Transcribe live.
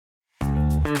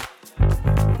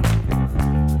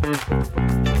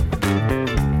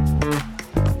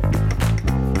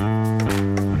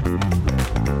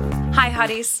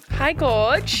Huddies. Hi,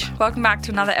 Gorge. Welcome back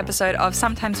to another episode of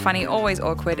Sometimes Funny, Always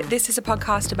Awkward. This is a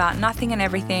podcast about nothing and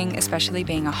everything, especially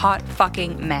being a hot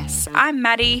fucking mess. I'm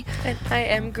Maddie. And I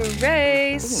am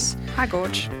Grace. Ooh. Hi,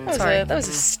 Gorge. That was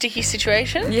a sticky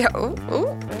situation. Yeah.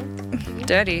 Ooh.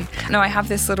 Dirty. No, I have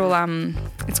this little,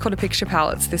 it's called a picture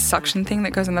palette. It's this suction thing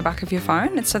that goes on the back of your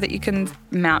phone. It's so that you can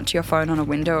mount your phone on a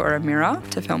window or a mirror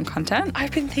to film content.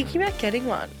 I've been thinking about getting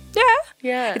one.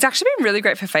 Yeah. It's actually been really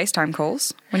great for FaceTime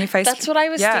calls. When you That's what I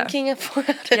was thinking of for.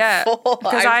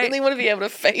 I really want to be able to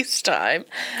FaceTime.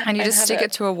 And you just stick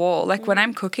it to a wall. Like when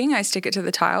I'm cooking, I stick it to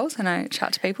the tiles and I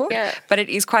chat to people. Yeah. But it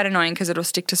is quite annoying because it'll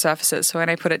stick to surfaces. So when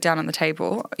I put it down on the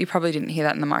table, you probably didn't hear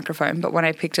that in the microphone, but when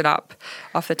I picked it up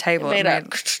off the table, it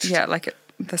made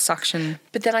the suction.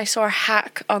 But then I saw a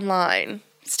hack online.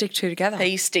 Stick two together.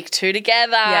 They stick two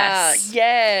together.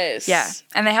 Yes. Yeah.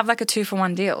 And they have like a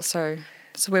 2-for-1 deal. So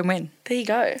it's a win-win. There you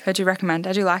go. I do recommend.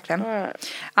 I do like them. All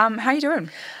right. How you doing?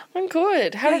 I'm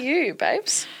good. How are you,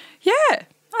 babes? Yeah.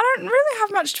 I don't really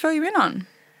have much to fill you in on.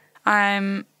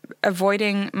 I'm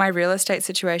avoiding my real estate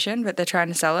situation, but they're trying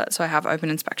to sell it, so I have open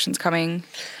inspections coming.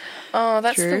 Oh,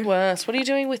 that's the worst. What are you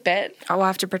doing with Ben? I'll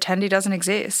have to pretend he doesn't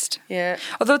exist. Yeah.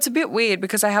 Although it's a bit weird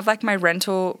because I have like my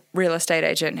rental real estate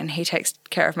agent and he takes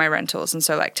care of my rentals, and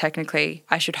so like technically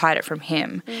I should hide it from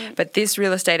him. But this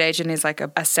real estate agent is like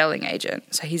a selling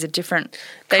agent, so he's a different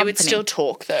company. They would still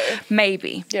talk though.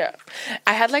 Maybe. Yeah.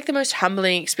 I had like the most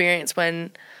humbling experience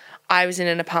when I was in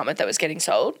an apartment that was getting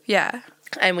sold. Yeah.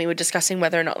 And we were discussing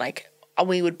whether or not like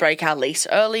we would break our lease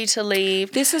early to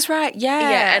leave. This is right, yeah.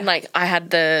 Yeah, and like I had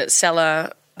the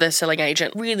selling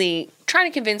agent really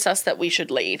trying to convince us that we should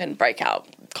leave and break our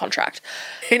contract.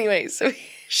 Anyway, so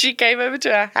she came over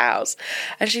to our house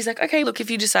and she's like, okay, look, if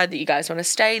you decide that you guys want to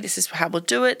stay, this is how we'll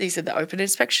do it. These are the open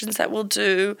inspections that we'll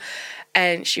do.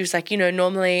 And she was like,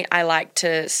 normally I like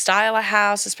to style a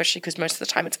house, especially because most of the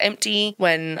time it's empty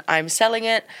when I'm selling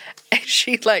it. And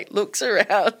she like looks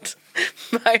around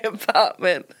my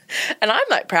apartment and I'm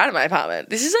like proud of my apartment.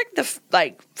 This is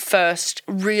like the first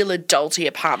real adulty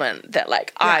apartment that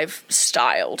like I've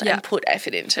styled and put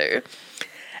effort into.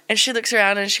 And she looks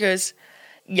around and she goes,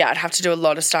 yeah, I'd have to do a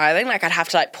lot of styling. Like I'd have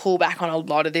to like pull back on a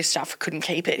lot of this stuff. I couldn't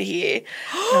keep it here.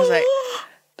 And I was like,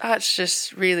 that's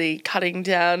just really cutting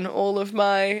down all of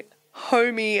my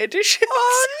homey additions.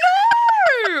 Oh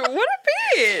no! What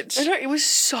a bitch! I know, it was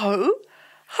so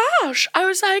harsh. I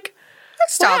was like, I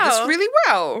styled this really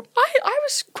well.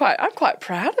 I'm quite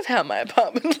proud of how my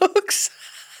apartment looks.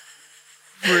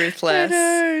 Ruthless. I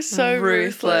know, so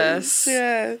ruthless. Ruthless.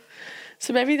 Yeah.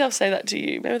 So maybe they'll say that to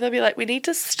you. Maybe they'll be like, we need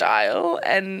to style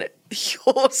and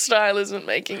your style isn't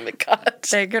making the cut.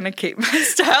 They're going to keep my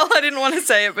style. I didn't want to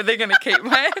say it, but they're going to keep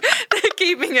they're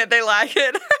keeping it. They like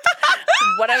it.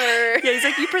 Whatever. Yeah, he's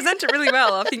like, you present it really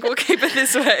well. I think we'll keep it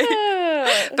this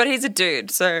way. But he's a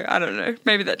dude, so I don't know.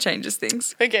 Maybe that changes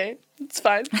things. Okay, it's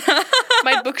fine.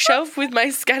 My bookshelf with my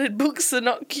scattered books are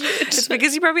not cute. It's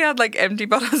because you probably had like empty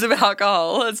bottles of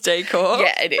alcohol as decor.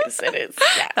 Yeah, it is.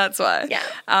 Yeah. That's why.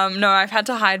 Yeah. No, I've had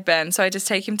to hide Ben, so I just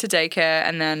take him to daycare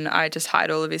and then I just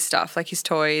hide all of his stuff, like his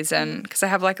toys, and because I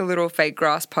have like a little fake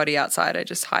grass potty outside, I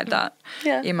just hide that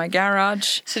in my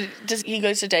garage. So he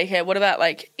goes to daycare. What about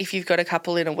like if you've got a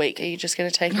couple in a week, are you just going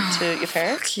to take him to your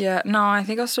parents? Yeah, no, I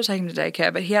think I'll still take him to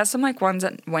daycare, but he has some like ones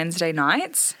at Wednesday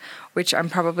nights, which I'm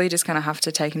probably just going to have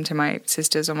to take him to my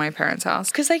sister's or my parents' house.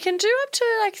 Because they can do up to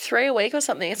like 3 a week or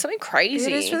something. It's something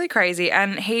crazy. It is really crazy.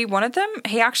 And he wanted them.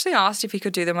 He actually asked if he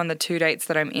could do them on the 2 dates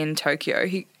that I'm in Tokyo.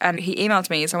 He emailed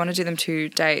me, so I want to do them 2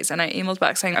 days. And I emailed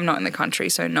back saying I'm not in the country,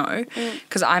 so no,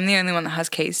 because I'm the only one that has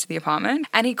keys to the apartment.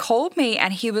 And he called me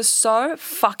and he was so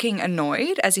fucking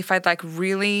annoyed, as if I'd like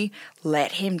really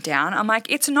let him down. I'm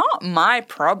like, it's not my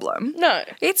problem. No.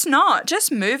 It's not.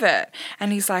 Just move it.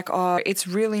 And he's like, oh, it's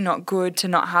really not good to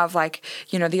not have like,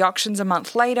 the auction's a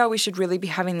month later. We should really be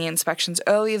having the inspections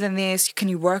earlier than this. Can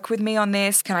you work with me on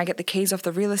this? Can I get the keys off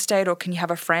the real estate, or can you have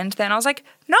a friend then? I was like,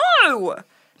 no.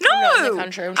 I'm not in the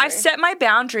country, I've set my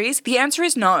boundaries. The answer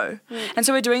is no. And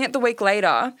so we're doing it the week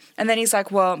later. And then he's like,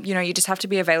 well, you just have to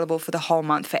be available for the whole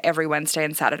month for every Wednesday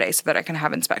and Saturday so that I can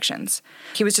have inspections.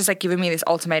 He was just like giving me this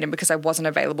ultimatum because I wasn't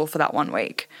available for that 1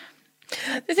 week.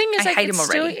 The thing is, I hate him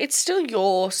already. It's still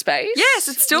your space. Yes,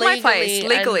 it's still my place,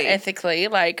 legally. And ethically,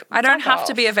 like, I don't have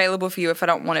to be available for you if I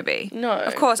don't want to be. No.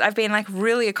 Of course, I've been like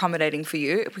really accommodating for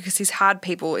you because he's had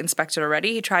people inspect it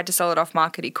already. He tried to sell it off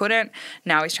market, he couldn't.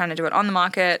 Now he's trying to do it on the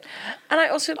market. And I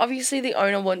also, obviously the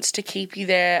owner wants to keep you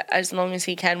there as long as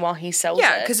he can while he sells it.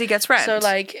 Yeah, because he gets rent. So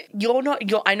like,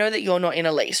 I know that you're not in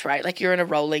a lease, right? Like you're in a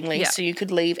rolling lease, so you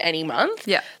could leave any month.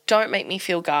 Yeah. Don't make me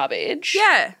feel garbage.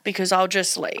 Yeah. Because I'll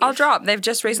just leave. I'll drop. up. They've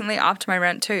just recently upped my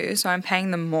rent too, so I'm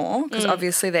paying them more because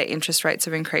obviously their interest rates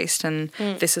have increased and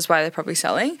this is why they're probably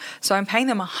selling. So I'm paying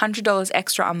them $100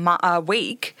 extra a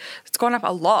week. It's gone up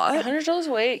a lot. $100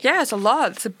 a week? Yeah, it's a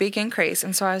lot. It's a big increase.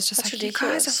 And so I was just That's like,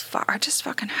 ridiculous. you guys are I just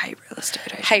fucking hate real estate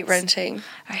agents. Hate renting.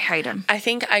 I hate them. I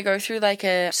think I go through like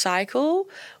a cycle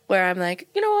where I'm like,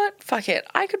 you know what? Fuck it.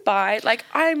 I could buy, like,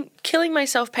 I'm killing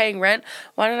myself paying rent.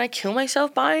 Why don't I kill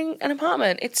myself buying an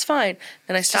apartment? It's fine.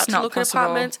 Then I start to look at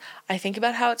apartments. I think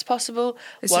about how it's possible,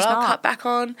 what I'll cut back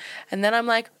on. And then I'm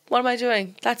like, what am I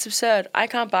doing? That's absurd. I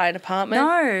can't buy an apartment.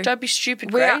 No. Don't be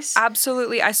stupid, Grace.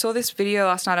 Absolutely. I saw this video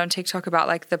last night on TikTok about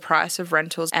like the price of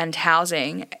rentals and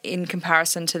housing in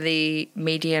comparison to the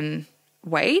median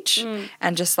wage,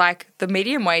 and just like the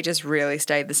median wage has really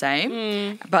stayed the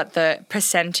same, but the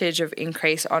percentage of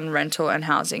increase on rental and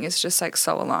housing is just like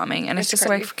so alarming, and it's just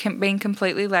crazy. Like being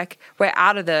completely like we're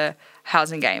out of the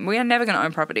housing game. We are never going to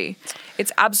own property.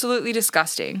 It's absolutely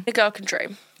disgusting. A girl can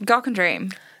dream. Girl can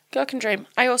dream. Girl can dream.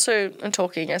 I also am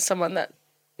talking as someone that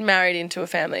married into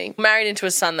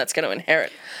a son that's going to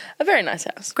inherit a very nice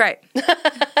house. Great.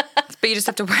 But you just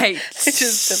have to wait.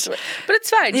 But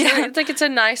it's fine. You know, it's like it's a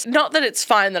nice... Not that it's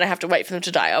fine that I have to wait for them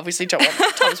to die. I obviously don't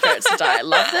want Tom's parents to die. I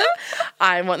love them.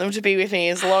 I want them to be with me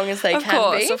as long as they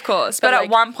can be. Of course. But like, at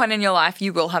one point in your life,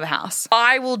 you will have a house.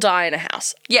 I will die in a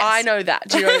house. Yes. I know that.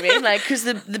 Do you know what I mean? Like, because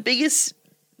the biggest...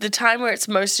 The time where it's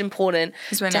most important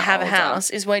to have a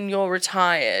house is when you're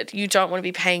retired. You don't want to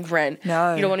be paying rent.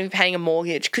 No. You don't want to be paying a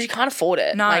mortgage because you can't afford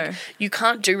it. No. Like, you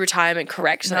can't do retirement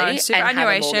correctly. No,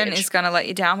 superannuation is going to let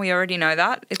you down. We already know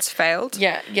that. It's failed.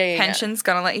 Yeah. Pension's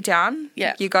going to let you down.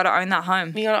 Yeah. You got to own that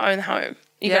home. You got to own the home.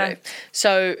 You got to.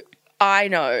 So I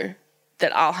know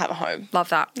that I'll have a home. Love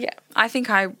that. Yeah. I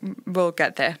think I will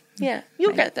get there. Yeah.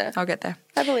 You'll get there. I'll get there.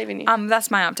 I believe in you. That's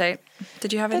my update.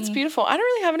 Did you have any? That's beautiful. I don't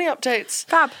really have any updates.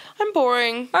 Fab. I'm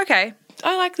boring. Okay.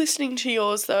 I like listening to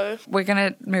yours though. We're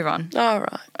going to move on. All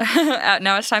right.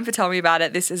 Now it's time for Tell Me About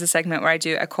It. This is a segment where I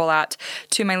do a call out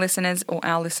to my listeners or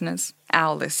our listeners.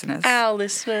 And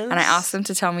I ask them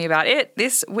to tell me about it.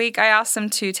 This week I asked them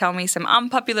to tell me some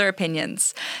unpopular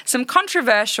opinions, some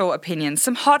controversial opinions,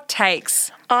 some hot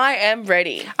takes. I am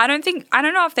ready. I don't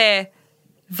know if they're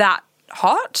that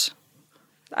hot.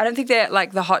 I don't think they're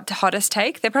like the hottest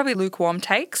take. They're probably lukewarm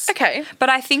takes. Okay. But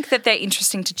I think that they're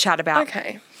interesting to chat about.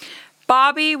 Okay.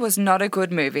 Barbie was not a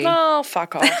good movie. Oh,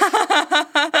 fuck off.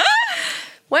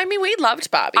 Well, I mean, we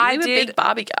loved Barbie. We were big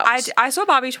Barbie girls. I saw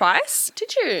Barbie twice.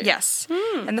 Did you? Yes.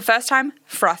 And the first time,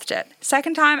 frothed it.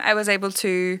 Second time, I was able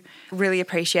to really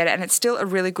appreciate it, and it's still a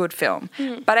really good film.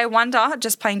 But I wonder,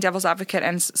 just playing devil's advocate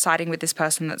and siding with this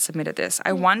person that submitted this,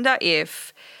 I wonder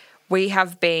if we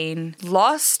have been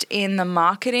lost in the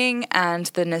marketing and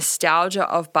the nostalgia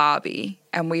of Barbie,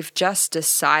 and we've just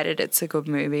decided it's a good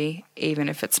movie, even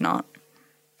if it's not.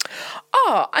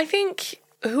 Oh, I think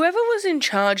whoever was in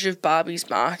charge of Barbie's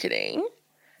marketing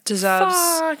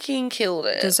fucking killed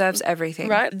it. Deserves everything.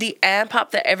 Right? The amp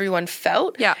up that everyone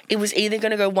felt, it was either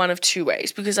going to go one of two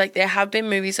ways, because like there have been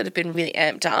movies that have been really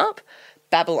amped up.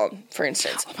 Babylon, for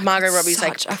instance. Margot Robbie's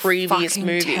like previous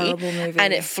movie,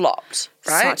 and it flopped,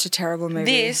 right? Such a terrible movie.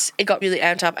 This, it got really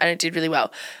amped up and it did really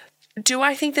well. Do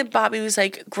I think that Barbie was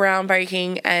like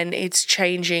groundbreaking and it's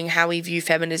changing how we view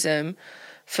feminism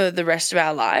for the rest of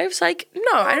our lives? Like,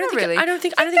 no, I don't think. I don't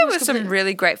think there were some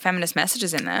really great feminist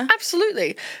messages in there.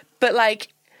 Absolutely, but like,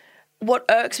 what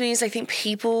irks me is I think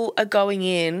people are going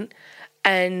in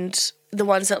and the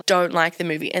ones that don't like the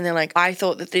movie, and they're like, I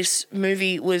thought that this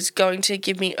movie was going to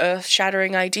give me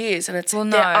earth-shattering ideas, and it's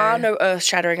there are no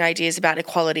earth-shattering ideas about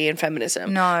equality and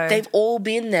feminism. No. They've all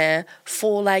been there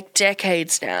for like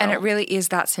decades now. And it really is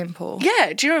that simple.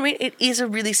 Yeah, do you know what I mean? It is a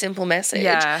really simple message.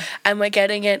 Yeah. And we're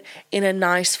getting it in a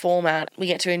nice format. We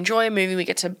get to enjoy a movie, we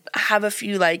get to have a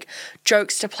few like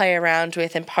jokes to play around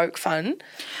with and poke fun.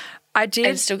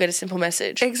 And still get a simple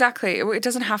message. Exactly. It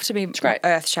doesn't have to be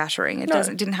earth-shattering.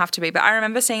 It didn't have to be. But I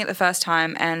remember seeing it the first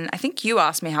time, and I think you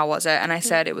asked me how was it, and I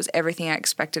said it was everything I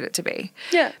expected it to be.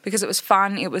 Yeah. Because it was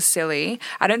fun, it was silly.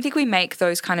 I don't think we make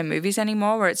those kind of movies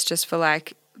anymore where it's just for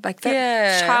like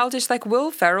that childish, like Will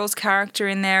Ferrell's character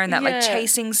in there and that like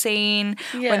chasing scene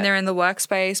when they're in the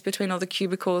workspace between all the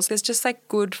cubicles. There's just like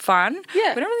good fun.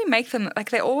 Yeah. We don't really make them, like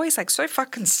they're always like so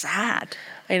fucking sad.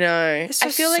 I know. It's so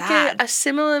I feel sad. like a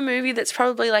similar movie that's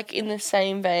probably like in the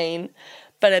same vein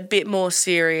but a bit more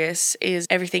serious is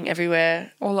Everything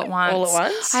Everywhere All at Once. All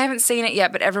at Once. I haven't seen it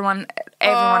yet, but everyone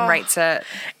rates it.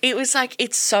 It was like,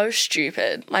 it's so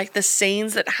stupid. Like the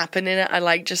scenes that happen in it are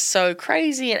like just so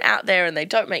crazy and out there and they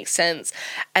don't make sense.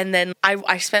 And then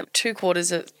I spent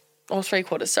 2/4 of or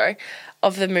 3/4, sorry,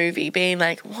 of the movie being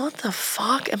like, what the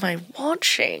fuck am I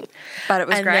watching? But it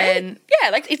was and great. Then, yeah,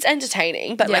 like it's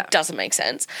entertaining, but like doesn't make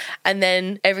sense. And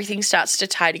then everything starts to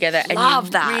tie together and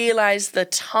you realise the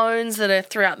tones that are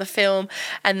throughout the film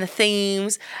and the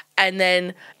themes, and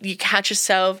then you catch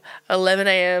yourself 11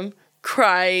 a.m.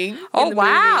 crying. Oh, in the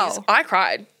wow. movies. I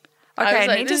cried. Okay,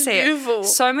 I need to see it.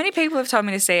 So many people have told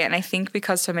me to see it, and I think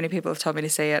because so many people have told me to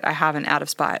see it, I haven't out of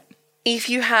spite. If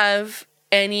you have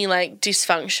any like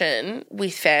dysfunction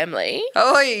with family,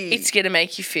 it's going to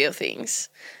make you feel things,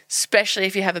 especially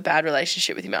if you have a bad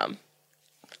relationship with your mum.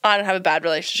 I don't have a bad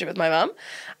relationship with my mum,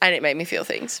 and it made me feel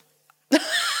things.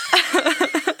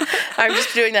 I'm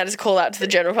just doing that as a call out to the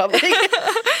general public.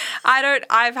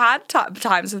 I've had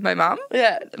times with my mum.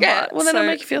 Yeah. Well, then I'll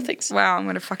make you feel things. Wow, I'm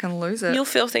going to fucking lose it. You'll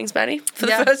feel things, Maddie, for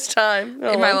the first time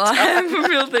in my life.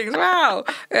 Feel things. Wow.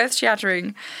 Earth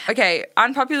shattering. Okay,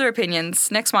 unpopular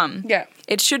opinions. Next one. Yeah.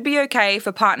 It should be okay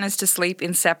for partners to sleep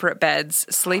in separate beds.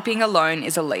 Sleeping alone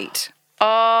is elite.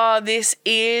 Oh, this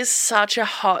is such a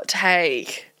hot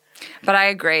take. But I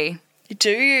agree. Do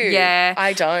you? Yeah.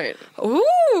 I don't.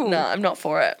 Ooh. No, I'm not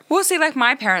for it. Well, see, like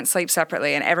my parents sleep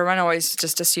separately and everyone always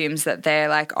just assumes that they're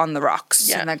like on the rocks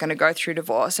and they're going to go through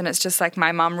divorce. And it's just like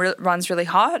my mum runs really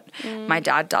hot. My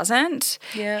dad doesn't.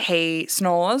 Yeah. He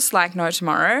snores like no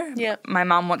tomorrow. Yeah. My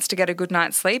mum wants to get a good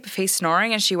night's sleep. If he's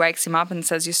snoring and she wakes him up and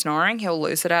says you're snoring, he'll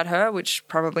lose it at her, which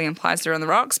probably implies they're on the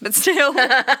rocks, but still.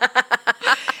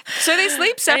 So they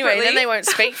sleep separately. Anyway, then they won't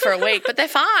speak for a week, but they're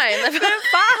fine. They're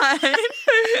fine.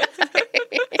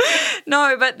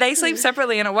 No, but they sleep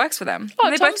separately and it works for them. Oh,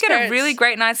 they Tom's both get a really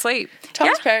great night's sleep.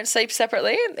 Tom's parents sleep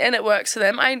separately and it works for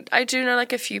them. I do know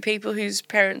like a few people whose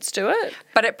parents do it.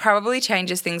 But it probably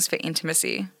changes things for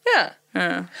intimacy.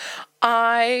 Yeah.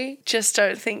 I just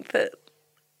don't think that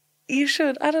you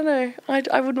should. I don't know.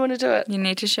 I wouldn't want to do it. You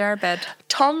need to share a bed.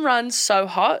 Tom runs so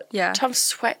hot. Yeah. Tom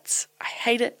sweats. I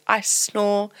hate it. I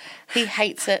snore. He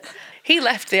hates it. He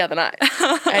left the other night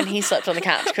and he slept on the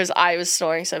couch because I was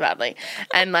snoring so badly.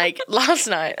 And like last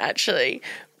night, actually,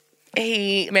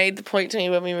 he made the point to me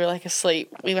when we were like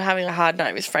asleep. We were having a hard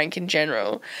night with Frank in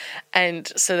general. And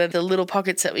so that the little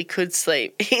pockets that we could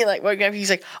sleep, he like woke up. He's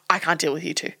like, I can't deal with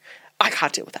you two. I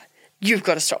can't deal with that. You've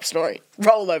got to stop snoring.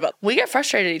 Roll over. We get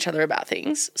frustrated at each other about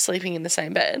things, sleeping in the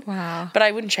same bed. Wow. But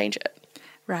I wouldn't change it.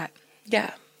 Right.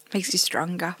 Yeah. Makes you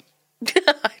stronger.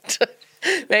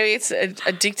 Maybe it's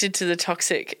addicted to the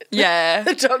toxic. Yeah.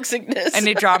 The toxicness.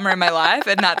 Any drama in my life,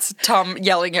 and that's Tom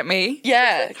yelling at me.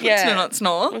 Yeah. To not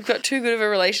snore. We've got too good of a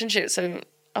relationship, so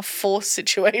a forced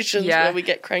situations where we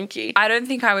get cranky. I don't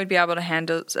think I would be able to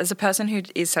handle, as a person who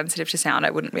is sensitive to sound, I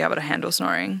wouldn't be able to handle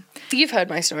snoring. You've heard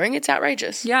my snoring. It's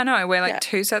outrageous. Yeah, no, I wear like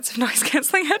 2 sets of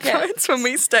noise-cancelling headphones when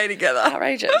we stay together.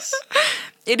 Outrageous.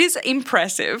 It is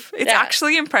impressive. It's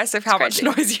actually impressive how much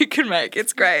noise you can make.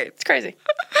 It's great. It's crazy.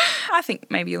 I think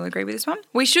maybe you'll agree with this one.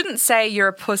 We shouldn't say you're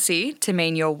a pussy to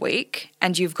mean you're weak,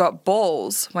 and you've got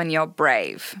balls when you're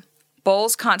brave.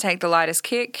 Balls can't take the lightest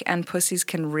kick, and pussies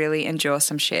can really endure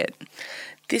some shit.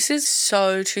 This is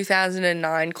so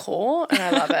 2009 core, and I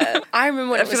love it. I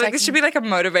remember when I feel like this should be like a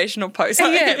motivational post.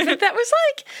 Yeah, but that was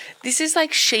like, this is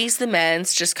like She's the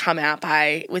Man's just come out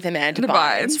with Amanda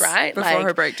Bynes, right? Before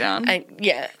her breakdown. And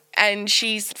and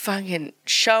she's fucking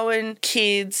showing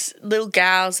kids, little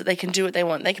gals, that they can do what they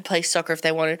want. They can play soccer if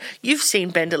they want to. You've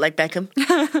seen Bend It Like Beckham.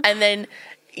 And then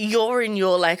you're in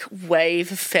your like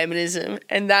wave of feminism,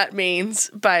 and that means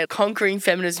by conquering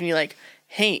feminism, you're like,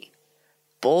 hey,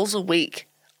 balls are weak.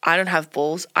 I don't have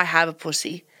balls. I have a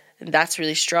pussy. And that's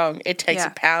really strong. It takes a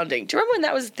pounding. Do you remember when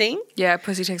that was a thing? Yeah,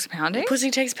 pussy takes a pounding.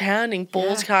 Pussy takes a pounding.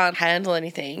 Balls can't handle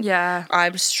anything. Yeah.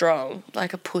 I'm strong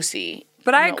like a pussy.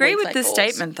 But I agree with this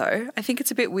statement, though. I think it's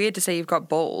a bit weird to say you've got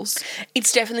balls.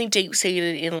 It's definitely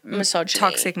deep-seated in misogyny.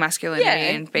 Toxic masculinity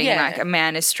and being like a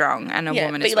man is strong and a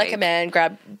woman is weak. Be like a man,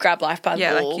 grab life by the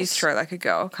balls. Yeah, like you throw like a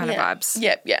girl kind of vibes.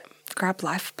 Yeah. Grab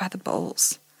life by the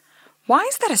balls. Why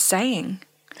is that a saying?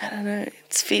 I don't know.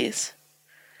 It's fierce.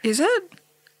 Is it?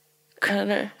 I don't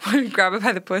know. Grab it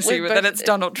by the pussy, but then it's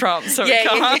Donald Trump, so we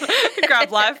can't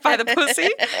grab life by the pussy.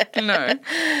 No,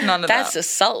 none of that. That's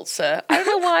assault, sir. I don't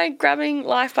know why grabbing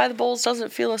life by the balls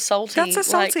doesn't feel assaulty. That's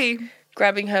assaulty. Like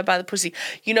grabbing her by the pussy.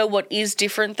 You know what is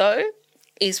different, though,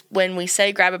 is when we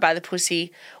say grab her by the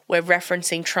pussy, we're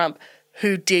referencing Trump,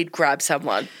 who did grab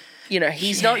someone. You know,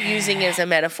 he's not using it as a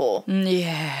metaphor.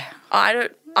 Yeah.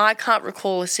 I can't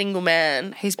recall a single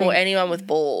man or anyone with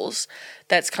balls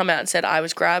that's come out and said, I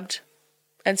was grabbed.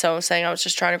 And someone was saying I was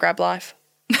just trying to grab life.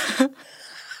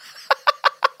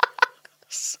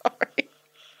 Sorry.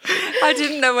 I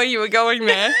didn't know where you were going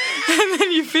there. And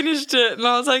then you finished it. And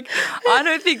I was like, I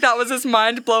don't think that was as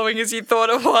mind-blowing as you thought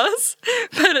it was.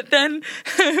 But then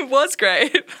it was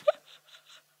great.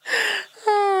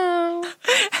 Oh,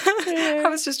 I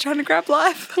was just trying to grab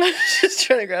life. just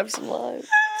trying to grab some life.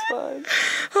 It's fine.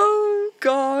 Oh,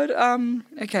 God.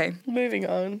 Okay. Moving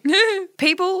on.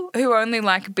 People who only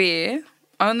like beer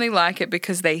only like it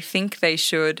because they think they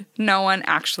should. No one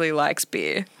actually likes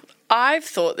beer. I've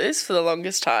thought this for the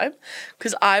longest time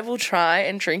because I will try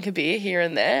and drink a beer here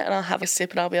and there and I'll have a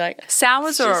sip and I'll be like...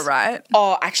 Sours are all right.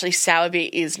 Oh, actually, sour beer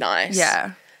is nice.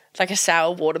 Yeah. Like a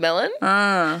sour watermelon.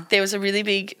 There was a really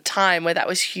big time where that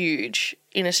was huge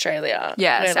in Australia.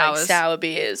 Yeah, where sours. like sour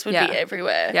beers would be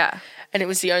everywhere. Yeah. And it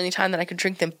was the only time that I could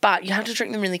drink them. But you have to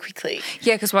drink them really quickly.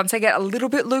 Yeah, because once they get a little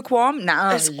bit lukewarm,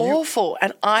 It's awful.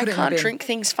 And I Put it in the can't bin. drink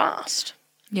things fast.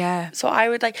 Yeah. So I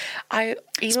would like...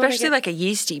 Especially like a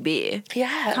yeasty beer.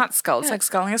 Yeah. Can't skull. It's like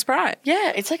sculling a Sprite.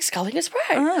 Yeah, it's like sculling a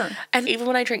Sprite. And even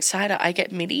when I drink cider, I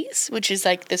get middies, which is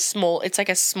like it's like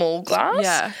a small glass.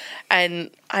 Yeah.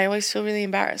 And I always feel really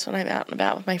embarrassed when I'm out and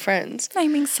about with my friends.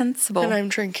 Naming sensible. And I'm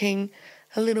drinking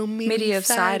a little Midi of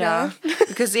cider.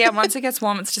 Because, once it gets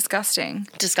warm, it's disgusting.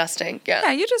 Disgusting, yeah.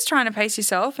 Yeah, you're just trying to pace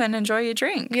yourself and enjoy your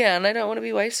drink. Yeah, and I don't want to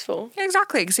be wasteful. Yeah,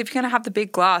 exactly, because if you're going to have the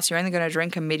big glass, you're only going to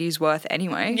drink a Midi's worth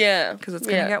anyway. Yeah. Because it's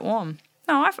going to get warm.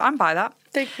 No, I'm by that.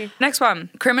 Thank you. Next one.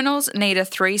 Criminals need a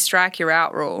 3-strike you're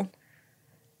out rule.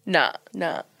 Nah.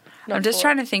 I'm just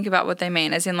trying to think about what they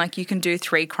mean, as in like you can do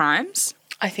 3 crimes,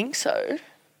 I think so.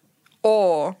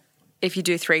 or if you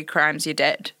do 3 crimes, you're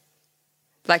dead.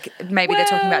 Like maybe they're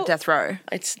talking about death row.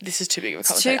 This is too big of a too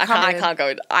conversation. I can't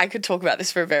go. I could talk about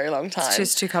this for a very long time. It's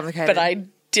just too complicated. But I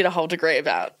did a whole degree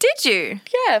about. Did you?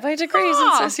 Yeah, my degree is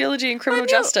in sociology and criminal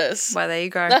justice. Well, there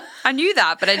you go. I knew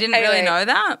that, but I didn't really Anyway, know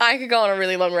that. I could go on a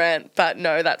really long rant, but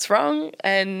no, that's wrong.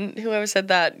 And whoever said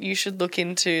that, you should look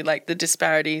into like the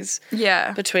disparities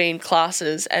between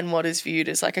classes and what is viewed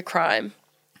as like a crime.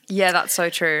 Yeah, that's so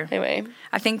true. Anyway.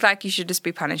 I think like you should just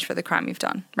be punished for the crime you've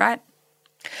done, right?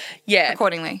 Yeah.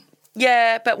 Accordingly.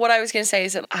 Yeah, but what I was going to say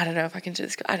is that I don't know if I can do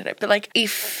this. I don't know. But like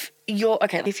if you're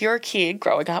a kid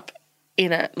growing up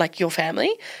in your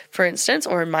family, for instance,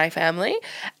 or in my family,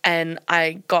 and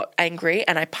I got angry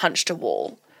and I punched a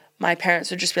wall, my parents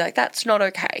would just be like, that's not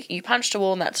okay. You punched a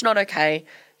wall and that's not okay.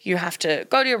 You have to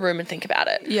go to your room and think about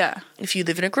it. Yeah. If you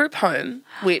live in a group home,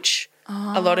 which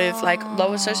a lot of like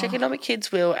lower socioeconomic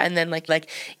kids will, and then like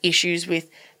issues with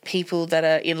people that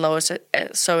are in lower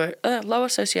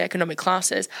socioeconomic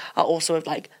classes are also of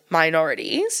like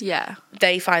minorities. Yeah.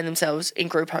 They find themselves in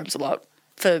group homes a lot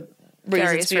for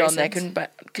reasons beyond their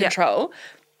control.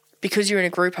 Because you're in a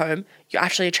group home, you're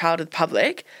actually a child of the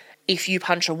public. If you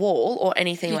punch a wall or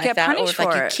anything like that, or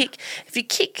if you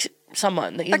kick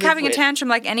someone that you like live having with, a tantrum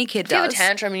like any kid does. you have a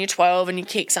tantrum and you're 12 and you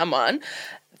kick someone,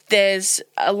 there's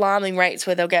alarming rates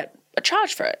where they'll get a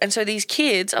charge for it. And so these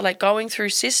kids are like going through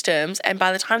systems, and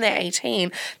by the time they're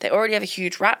 18, they already have a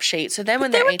huge rap sheet. So then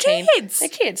when they're 18, they're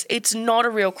kids. It's not a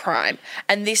real crime.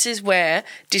 And this is where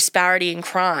disparity in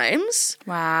crimes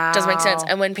does make sense.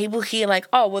 And when people hear like,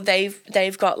 oh, well,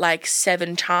 they've got like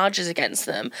 7 charges against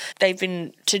them, they've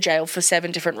been to jail for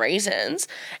 7 different reasons,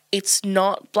 it's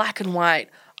not black and white.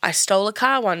 I stole a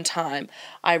car one time,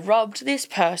 I robbed this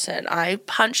person, I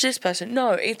punched this person.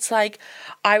 No, it's like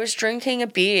I was drinking a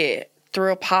beer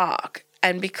through a park,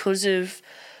 and because of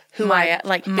my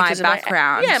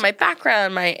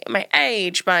background, my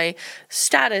age, my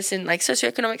status and like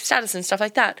socioeconomic status and stuff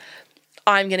like that,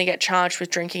 I'm going to get charged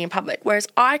with drinking in public. Whereas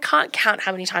I can't count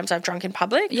how many times I've drunk in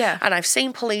public. Yeah. And I've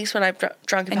seen police when I've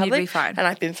drunk in public. You'd be fine. And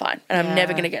I've been fine. And I'm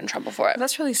never going to get in trouble for it.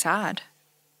 That's really sad.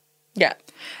 Yeah.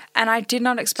 And I did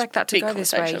not expect that to go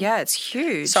this way. Yeah, it's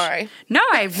huge. Sorry. No,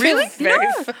 I really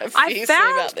I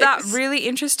found that this. really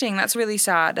interesting. That's really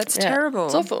sad. That's terrible.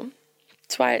 It's awful.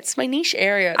 That's why it's my niche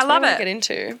area. It's I love what I it. Get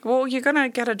into. Well, you're going to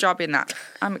get a job in that.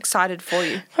 I'm excited for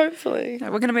you. Hopefully. We're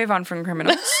going to move on from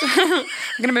criminals. We're going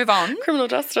to move on. Criminal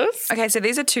justice. Okay, so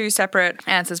these are 2 separate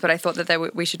answers, but I thought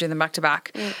that we should do them back to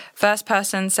back. First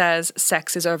person says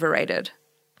sex is overrated.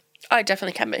 I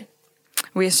definitely can be.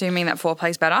 We assuming that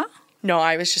foreplay's better? No,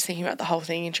 I was just thinking about the whole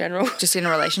thing in general. Just in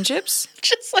relationships?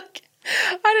 Just like,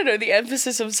 I don't know, the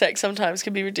emphasis of sex sometimes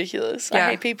can be ridiculous. Yeah.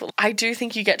 I hate people. I do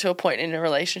think you get to a point in a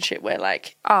relationship where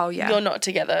like, you're not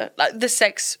together. Like the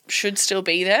sex should still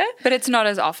be there. But it's not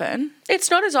as often. It's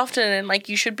not as often, and like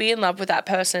you should be in love with that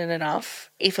person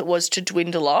enough. If it was to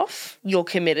dwindle off, you're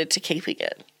committed to keeping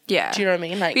it. Yeah. Do you know what I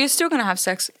mean? Like, but you're still going to have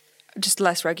sex just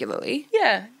less regularly.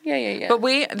 Yeah. But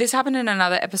this happened in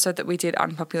another episode that we did,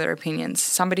 Unpopular Opinions.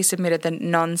 Somebody submitted that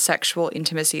non-sexual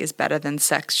intimacy is better than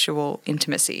sexual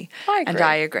intimacy. I agree. And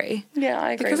I agree. Yeah,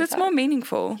 I agree. Because it's more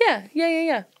meaningful. Yeah.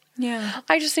 Yeah.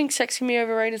 I just think sex can be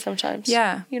overrated sometimes.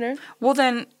 Yeah. You know? Well,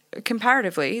 then,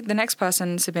 comparatively, the next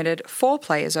person submitted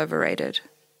foreplay is overrated.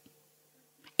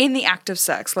 In the act of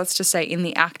sex, let's just say in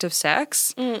the act of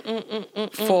sex,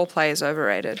 foreplay is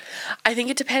overrated. I think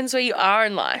it depends where you are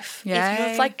in life. Yeah. If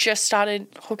you've like just started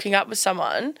hooking up with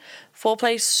someone,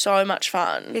 foreplay is so much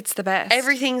fun. It's the best.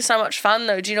 Everything's so much fun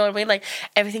though. Do you know what I mean? Like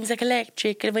everything's like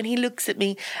electric, and when he looks at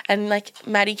me, and like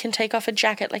Maddie can take off her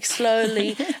jacket like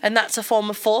slowly, and that's a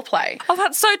form of foreplay. Oh,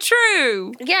 that's so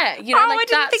true. Yeah, you know, like I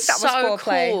didn't think that's that was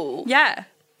so foreplay. cool. Yeah.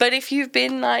 But if you've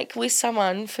been like with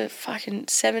someone for fucking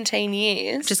 17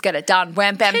 years, Just get it done.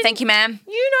 Wham, bam, thank you, ma'am.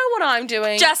 you know what I'm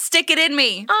doing. Just stick it in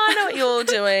me. I know what you're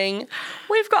doing.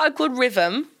 We've got a good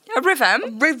rhythm. A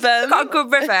rhythm. Got a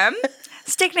good rhythm.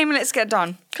 Stick it in me, let's get it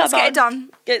done. Let's get it done.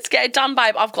 Let's get it done,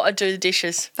 babe. I've got to do the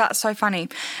dishes. That's so funny.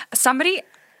 Somebody,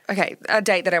 a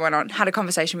date that I went on had a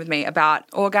conversation with me about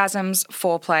orgasms,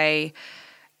 foreplay,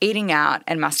 eating out,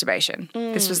 and masturbation.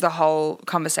 This was the whole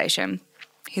conversation.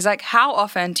 He's like, how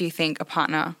often do you think a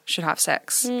partner should have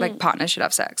sex? Like partners should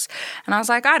have sex? And I was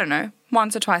like, I don't know,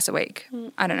 once or twice a week.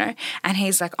 I don't know. And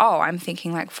he's like, oh, I'm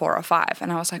thinking like 4 or 5. And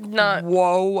I was like, No.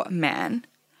 Whoa, man.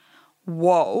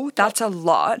 Whoa, that's a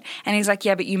lot. And he's like,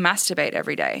 yeah, but you masturbate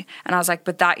every day. And I was like,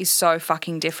 but that is so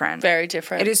fucking different. Very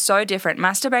different. It is so different.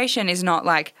 Masturbation is not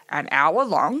like an hour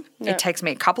long. No. It takes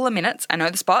me a couple of minutes. I know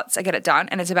the spots. I get it done.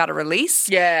 And it's about a release.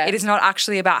 Yeah. It is not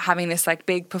actually about having this like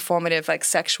big performative like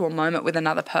sexual moment with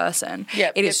another person.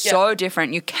 Yep, It is yep, so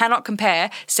different. You cannot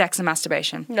compare sex and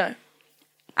masturbation. No.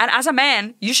 And as a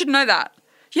man, you should know that.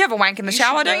 You have a wank in the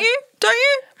shower, should don't know. you? Don't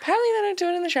you? Apparently they don't do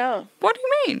it in the shower. What do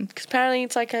you mean? Because apparently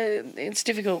it's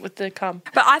difficult with the cum.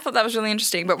 But I thought that was really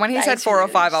interesting. But when he That said is 4 or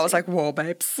really 5, I was like, whoa,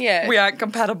 babes. Yeah. We aren't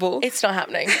compatible. It's not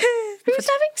happening. Who's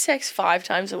having sex 5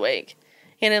 times a week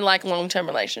in a like long-term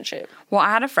relationship? Well, I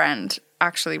had a friend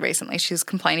actually recently. She was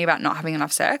complaining about not having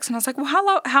enough sex. And I was like, well,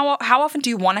 how often do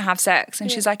you want to have sex?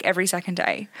 And she's like, every second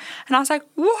day. And I was like,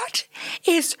 what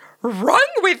is wrong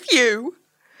with you?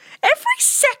 Every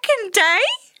second day?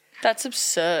 That's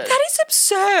absurd. That is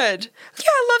absurd. Yeah,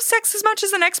 I love sex as much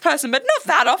as the next person, but not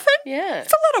that often. Yeah.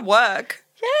 It's a lot of work.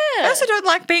 Yeah. I also don't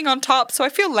like being on top, so I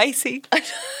feel lazy.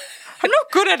 I'm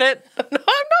not good at it. No, I'm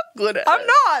not good at it. I'm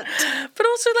not. But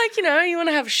also, like, you know, you want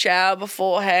to have a shower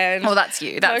beforehand. Well, that's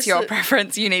you. That's Most your of-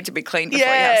 preference. You need to be clean before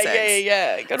you have sex.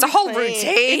 Yeah. It's a whole routine.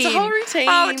 It's a whole routine.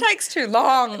 Oh, it takes too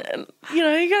long. And, you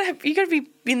know, you gotta be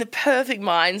in the perfect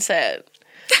mindset.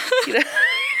 You know?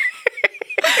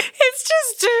 It's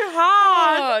just too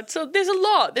hard. Oh, so there's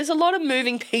a lot of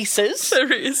moving pieces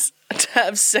There is. to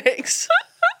have sex.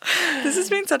 This has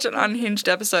been such an unhinged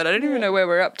episode. I don't even know where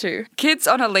we're up to. Kids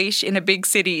on a leash in a big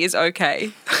city is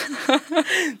okay.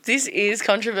 This is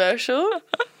controversial,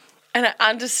 and I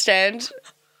understand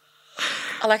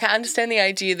the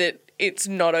idea that it's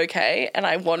not okay, and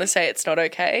I want to say it's not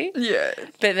okay. Yeah.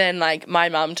 But then, like, my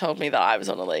mum told me that I was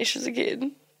on a leash as a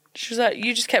kid. She was like,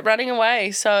 you just kept running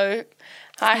away, so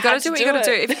I You gotta had do to what you gotta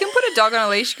do. it. If you can put a dog on a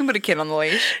leash, you can put a kid on the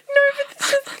leash. No, but that's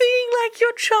the thing. Like,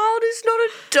 your child is not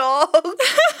a dog.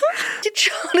 Your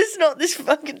child is not this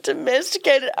fucking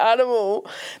domesticated animal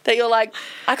that you're like,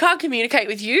 I can't communicate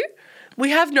with you. We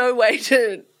have no way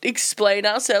to explain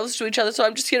ourselves to each other, so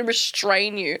I'm just going to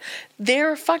restrain you.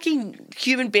 They're a fucking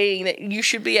human being that you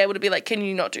should be able to be like, can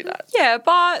you not do that? Yeah,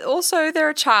 but also they're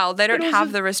a child. They don't also-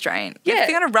 have the restraint. Yeah. If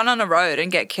they're going to run on a road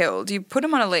and get killed, you put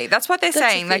them on a lead. That's what they're That's the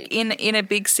saying. Like thing. in a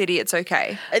big city, it's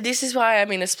okay. This is why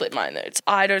I'm in a split mind though.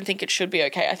 I don't think it should be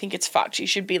okay. I think it's fucked. You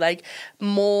should be like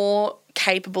more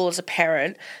capable as a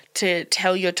parent to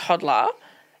tell your toddler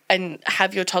and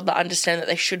have your toddler understand that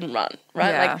they shouldn't run,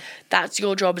 right? Yeah. Like, that's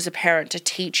your job as a parent, to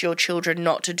teach your children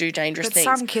not to do dangerous But things.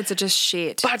 some kids are just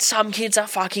shit. But some kids are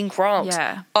fucking gronks.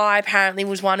 Yeah. I apparently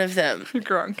was one of them.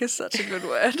 Gronk is such a good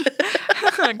word.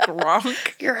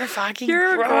 Gronk. You're a fucking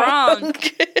You're a gronk.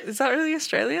 gronk. Is that really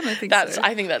Australian? I think so.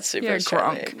 I think that's super You're a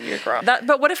Australian. gronk. You're a gronk.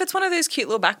 But what if it's one of those cute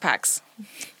little backpacks?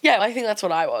 Yeah, I think that's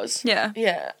what I was. Yeah.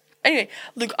 Yeah. Anyway,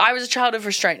 look, I was a child of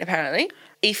restraint, apparently.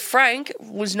 If Frank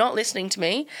was not listening to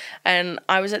me and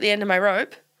I was at the end of my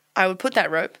rope, I would put that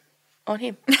rope on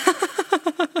him.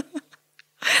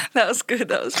 That was good.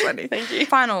 That was funny. Thank you.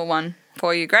 Final one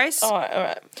for you, Grace. All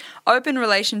right. Open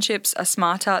relationships are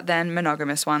smarter than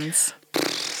monogamous ones.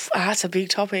 That's a big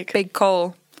topic. Big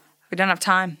call. We don't have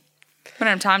time. We don't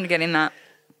have time to get in that.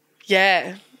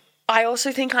 Yeah. I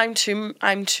also think I'm too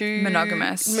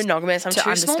monogamous. I'm too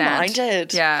understand.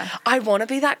 small-minded. Yeah. I want to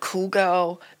be that cool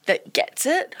girl that gets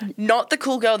it, not the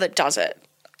cool girl that does it.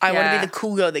 I want to be the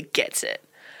cool girl that gets it.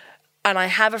 And I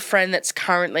have a friend that's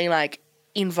currently like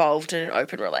involved in an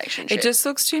open relationship. It just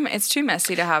looks it's too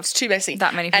messy to have. It's too messy.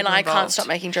 That many people and I involved. can't stop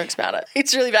making jokes about it.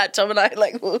 It's really bad. Tom and I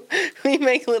we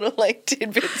make little like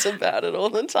tidbits about it all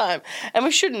the time, and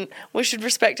we shouldn't. We should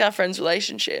respect our friend's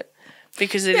relationship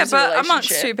because it is a relationship. But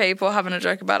amongst two people having a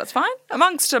joke about it's fine.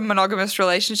 Amongst a monogamous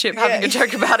relationship having a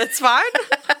joke about it's fine.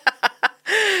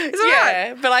 It's all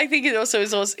right. But I think it also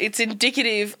it's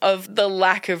indicative of the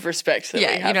lack of respect that we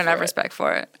have. You don't have respect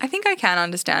for it. I think I can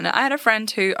understand it. I had a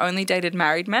friend who only dated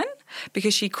married men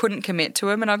because she couldn't commit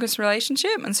to a monogamous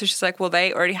relationship, and so she's like, well,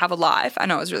 they already have a life. I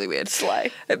know, it was really weird.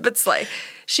 Slay. But slay.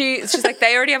 She's like,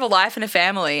 they already have a life and a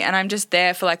family, and I'm just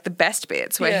there for like the best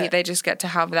bits where they just get to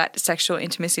have that sexual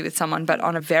intimacy with someone, but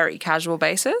on a very casual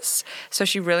basis. So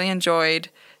she really enjoyed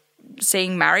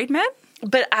seeing married men.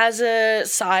 But as a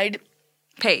side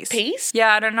piece?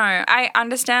 Yeah, I don't know. I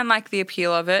understand like the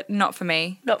appeal of it. Not for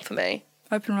me. Not for me.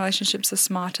 Open relationships are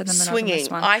smarter than monogamous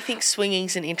Swinging. one. I think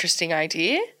swinging's an interesting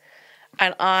idea,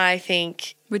 and I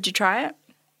think Would you try it?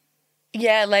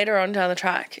 Yeah, later on down the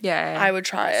track. Yeah. I would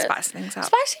try it. Spice things up.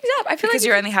 Spice things up. I feel because like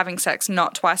you're only having sex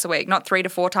not twice a week, not 3 to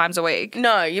 4 times a week.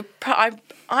 No, I'm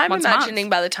Once a imagining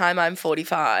month. by the time I'm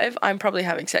 45, I'm probably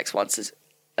having sex once a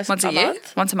year?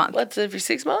 month. Once a month. Once every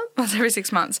 6 months? Once every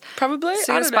 6 months. Probably.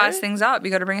 So I to don't spice know. things up,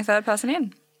 you got to bring a third person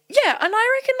in. Yeah, and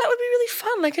I reckon that would be really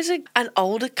fun. Like as an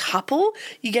older couple,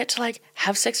 you get to like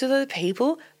have sex with other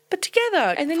people, but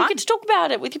together. And then Fun. you get to talk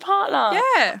about it with your partner.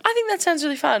 Yeah. I think that sounds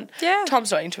really fun. Yeah. Tom's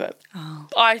not into it. Oh.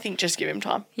 I think just give him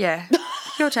time. Yeah.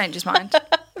 He'll change his mind. I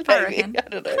Maybe. reckon. I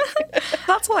don't know.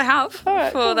 That's all I have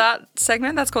right, for cool. that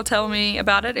segment. That's called Tell Me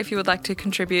About It. If you would like to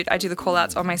contribute, I do the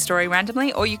call-outs on my story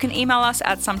randomly, or you can email us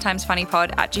at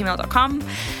sometimesfunnypod@gmail.com.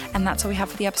 And that's all we have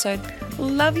for the episode.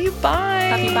 Love you.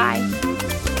 Bye. Love you. Bye.